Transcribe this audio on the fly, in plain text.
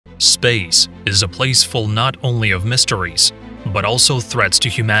Space is a place full not only of mysteries, but also threats to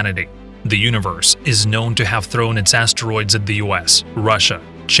humanity. The universe is known to have thrown its asteroids at the US, Russia,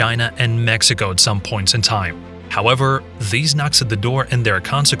 China, and Mexico at some points in time. However, these knocks at the door and their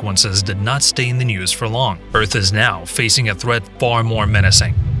consequences did not stay in the news for long. Earth is now facing a threat far more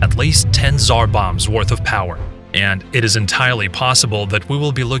menacing, at least 10 Tsar bombs worth of power. And it is entirely possible that we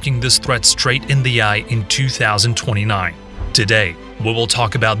will be looking this threat straight in the eye in 2029. Today, we will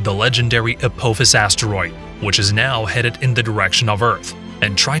talk about the legendary Apophis asteroid, which is now headed in the direction of Earth,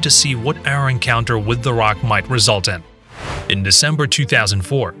 and try to see what our encounter with the rock might result in. In December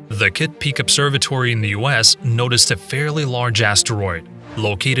 2004, the Kitt Peak Observatory in the US noticed a fairly large asteroid,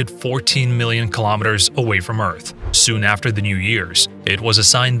 located 14 million kilometers away from Earth. Soon after the New Year's, it was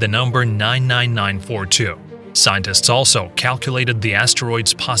assigned the number 99942. Scientists also calculated the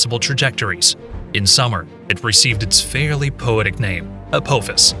asteroid's possible trajectories. In summer, it received its fairly poetic name,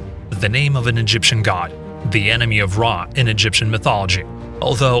 Apophis, the name of an Egyptian god, the enemy of Ra in Egyptian mythology.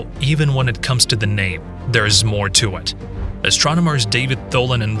 Although, even when it comes to the name, there is more to it. Astronomers David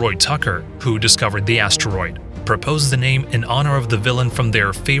Tholen and Roy Tucker, who discovered the asteroid, proposed the name in honor of the villain from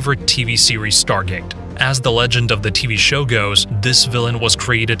their favorite TV series Stargate. As the legend of the TV show goes, this villain was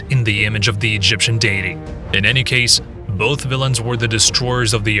created in the image of the Egyptian deity. In any case, both villains were the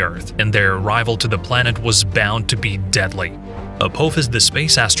destroyers of the Earth, and their arrival to the planet was bound to be deadly. Apophis, the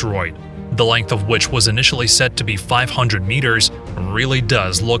space asteroid, the length of which was initially said to be 500 meters, really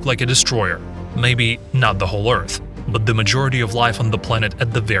does look like a destroyer. Maybe not the whole Earth, but the majority of life on the planet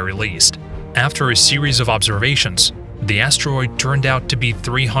at the very least. After a series of observations, the asteroid turned out to be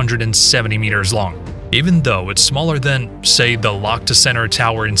 370 meters long. Even though it's smaller than, say, the Loc de Center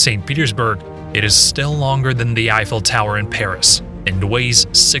Tower in St. Petersburg, it is still longer than the Eiffel Tower in Paris and weighs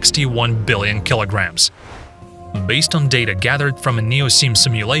 61 billion kilograms. Based on data gathered from a NEOSEAM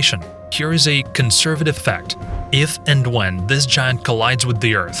simulation, here is a conservative fact. If and when this giant collides with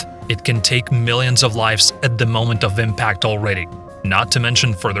the Earth, it can take millions of lives at the moment of impact already, not to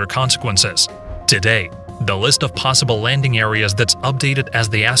mention further consequences. Today, the list of possible landing areas that's updated as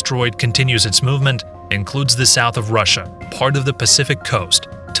the asteroid continues its movement includes the south of Russia, part of the Pacific coast,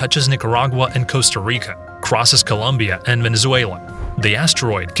 touches Nicaragua and Costa Rica, crosses Colombia and Venezuela. The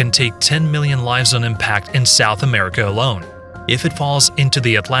asteroid can take 10 million lives on impact in South America alone. If it falls into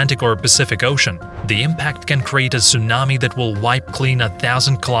the Atlantic or Pacific Ocean, the impact can create a tsunami that will wipe clean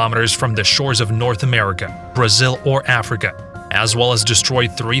 1,000 kilometers from the shores of North America, Brazil, or Africa, as well as destroy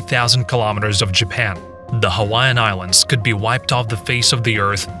 3,000 kilometers of Japan. The Hawaiian Islands could be wiped off the face of the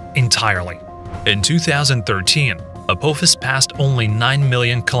Earth entirely. In 2013, Apophis passed only 9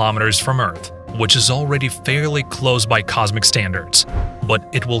 million kilometers from Earth, which is already fairly close by cosmic standards. But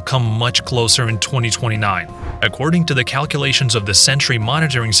it will come much closer in 2029. According to the calculations of the Sentry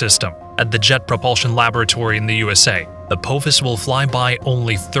monitoring system at the Jet Propulsion Laboratory in the USA, Apophis will fly by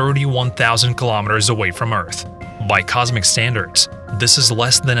only 31,000 kilometers away from Earth. By cosmic standards, this is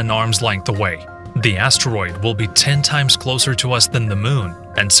less than an arm's length away. The asteroid will be 10 times closer to us than the Moon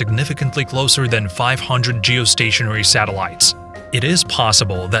and significantly closer than 500 geostationary satellites. It is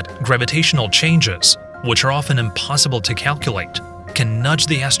possible that gravitational changes, which are often impossible to calculate, can nudge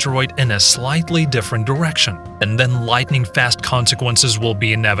the asteroid in a slightly different direction, and then lightning-fast consequences will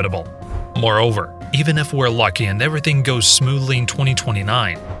be inevitable. Moreover, even if we're lucky and everything goes smoothly in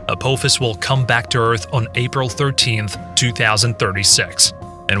 2029, Apophis will come back to Earth on April 13, 2036.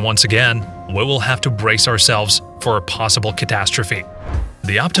 And once again, we will have to brace ourselves for a possible catastrophe.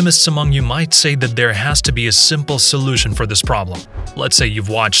 The optimists among you might say that there has to be a simple solution for this problem. Let's say you've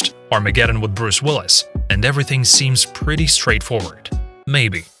watched Armageddon with Bruce Willis, and everything seems pretty straightforward.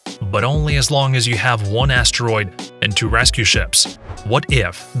 Maybe, but only as long as you have one asteroid and 2 rescue ships. What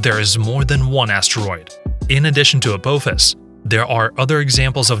if there is more than one asteroid? In addition to Apophis, there are other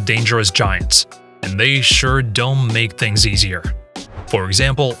examples of dangerous giants, and they sure don't make things easier. For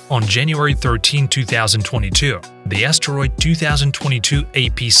example, on January 13, 2022, the asteroid 2022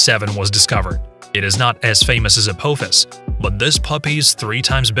 AP7 was discovered. It is not as famous as Apophis, but this puppy is 3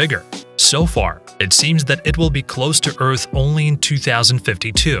 times bigger. So far, it seems that it will be close to Earth only in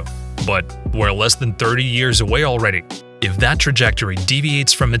 2052, but we're less than 30 years away already. If that trajectory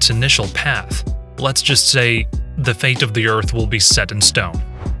deviates from its initial path, let's just say the fate of the Earth will be set in stone.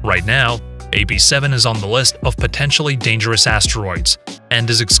 Right now, AP7 is on the list of potentially dangerous asteroids and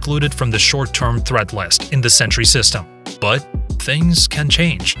is excluded from the short-term threat list in the Sentry system. But things can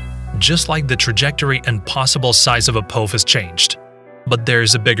change, just like the trajectory and possible size of Apophis changed. But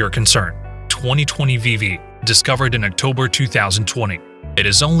there's a bigger concern. 2020 VV, discovered in October 2020. It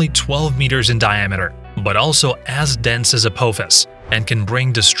is only 12 meters in diameter but also as dense as Apophis and can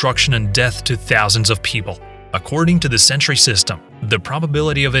bring destruction and death to thousands of people. According to the Sentry system, the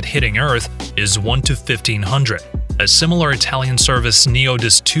probability of it hitting Earth is 1 to 1500. A similar Italian service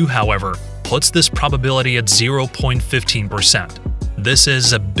Neodis 2, however, puts this probability at 0.15%. This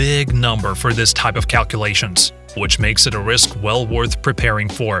is a big number for this type of calculations, which makes it a risk well worth preparing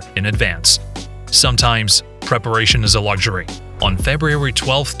for in advance. Sometimes, preparation is a luxury. On February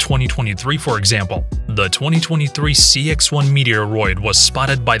 12, 2023, for example, the 2023 CX-1 meteoroid was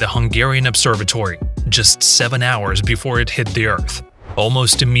spotted by the Hungarian observatory just 7 hours before it hit the Earth.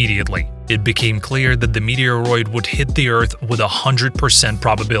 Almost immediately, it became clear that the meteoroid would hit the Earth with a 100%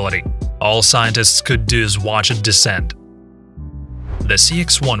 probability. All scientists could do is watch it descend. The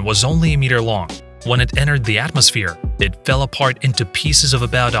CX-1 was only a meter long. When it entered the atmosphere, it fell apart into pieces of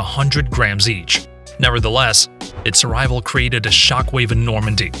about 100 grams each. Nevertheless, its arrival created a shockwave in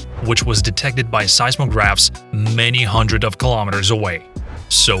Normandy, which was detected by seismographs many hundred of kilometers away.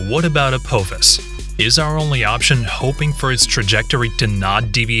 So what about Apophis? Is our only option hoping for its trajectory to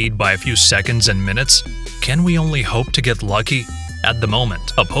not deviate by a few seconds and minutes? Can we only hope to get lucky? At the moment,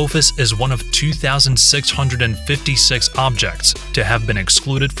 Apophis is one of 2,656 objects to have been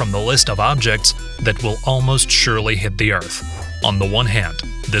excluded from the list of objects that will almost surely hit the Earth. On the one hand,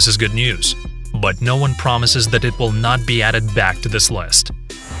 this is good news, but no one promises that it will not be added back to this list.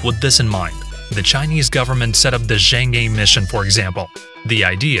 With this in mind, the Chinese government set up the Zhenghe mission, for example. The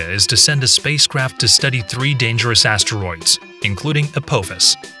idea is to send a spacecraft to study 3 dangerous asteroids, including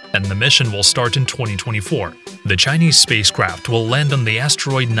Apophis, and the mission will start in 2024. The Chinese spacecraft will land on the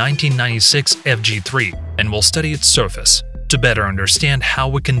asteroid 1996 FG3 and will study its surface to better understand how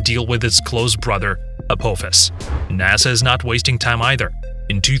we can deal with its close brother, Apophis. NASA is not wasting time either.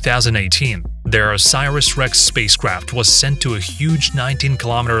 In 2018, their OSIRIS-REx spacecraft was sent to a huge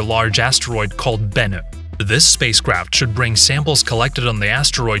 19-kilometer large asteroid called Bennu. This spacecraft should bring samples collected on the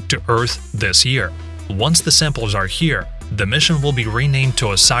asteroid to Earth this year. Once the samples are here, the mission will be renamed to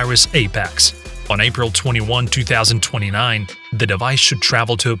OSIRIS Apex. On April 21, 2029, the device should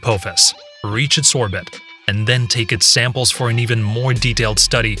travel to Apophis, reach its orbit, and then take its samples for an even more detailed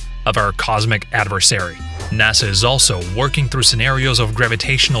study of our cosmic adversary. NASA is also working through scenarios of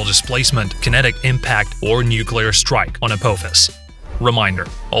gravitational displacement, kinetic impact, or nuclear strike on Apophis. Reminder: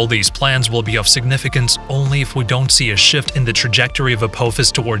 all these plans will be of significance only if we don't see a shift in the trajectory of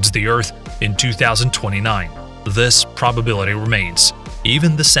Apophis towards the Earth in 2029. This probability remains.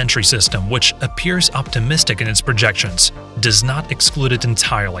 Even the Sentry system, which appears optimistic in its projections, does not exclude it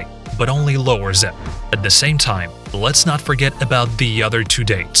entirely, but only lowers it. At the same time, let's not forget about the other 2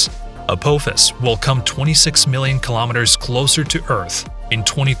 dates. Apophis will come 26 million kilometers closer to Earth in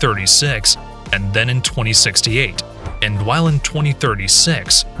 2036 and then in 2068. And while in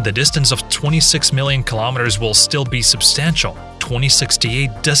 2036, the distance of 26 million kilometers will still be substantial,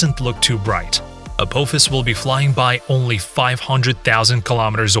 2068 doesn't look too bright. Apophis will be flying by only 500,000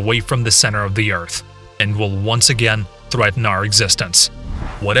 kilometers away from the center of the Earth and will once again threaten our existence.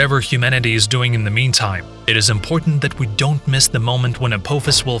 Whatever humanity is doing in the meantime, it is important that we don't miss the moment when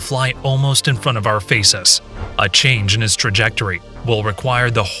Apophis will fly almost in front of our faces. A change in its trajectory will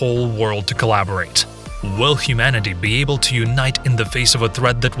require the whole world to collaborate. Will humanity be able to unite in the face of a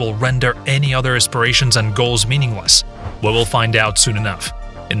threat that will render any other aspirations and goals meaningless? We will find out soon enough.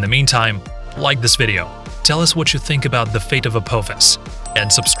 In the meantime, like this video, tell us what you think about the fate of Apophis,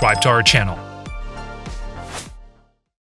 and subscribe to our channel.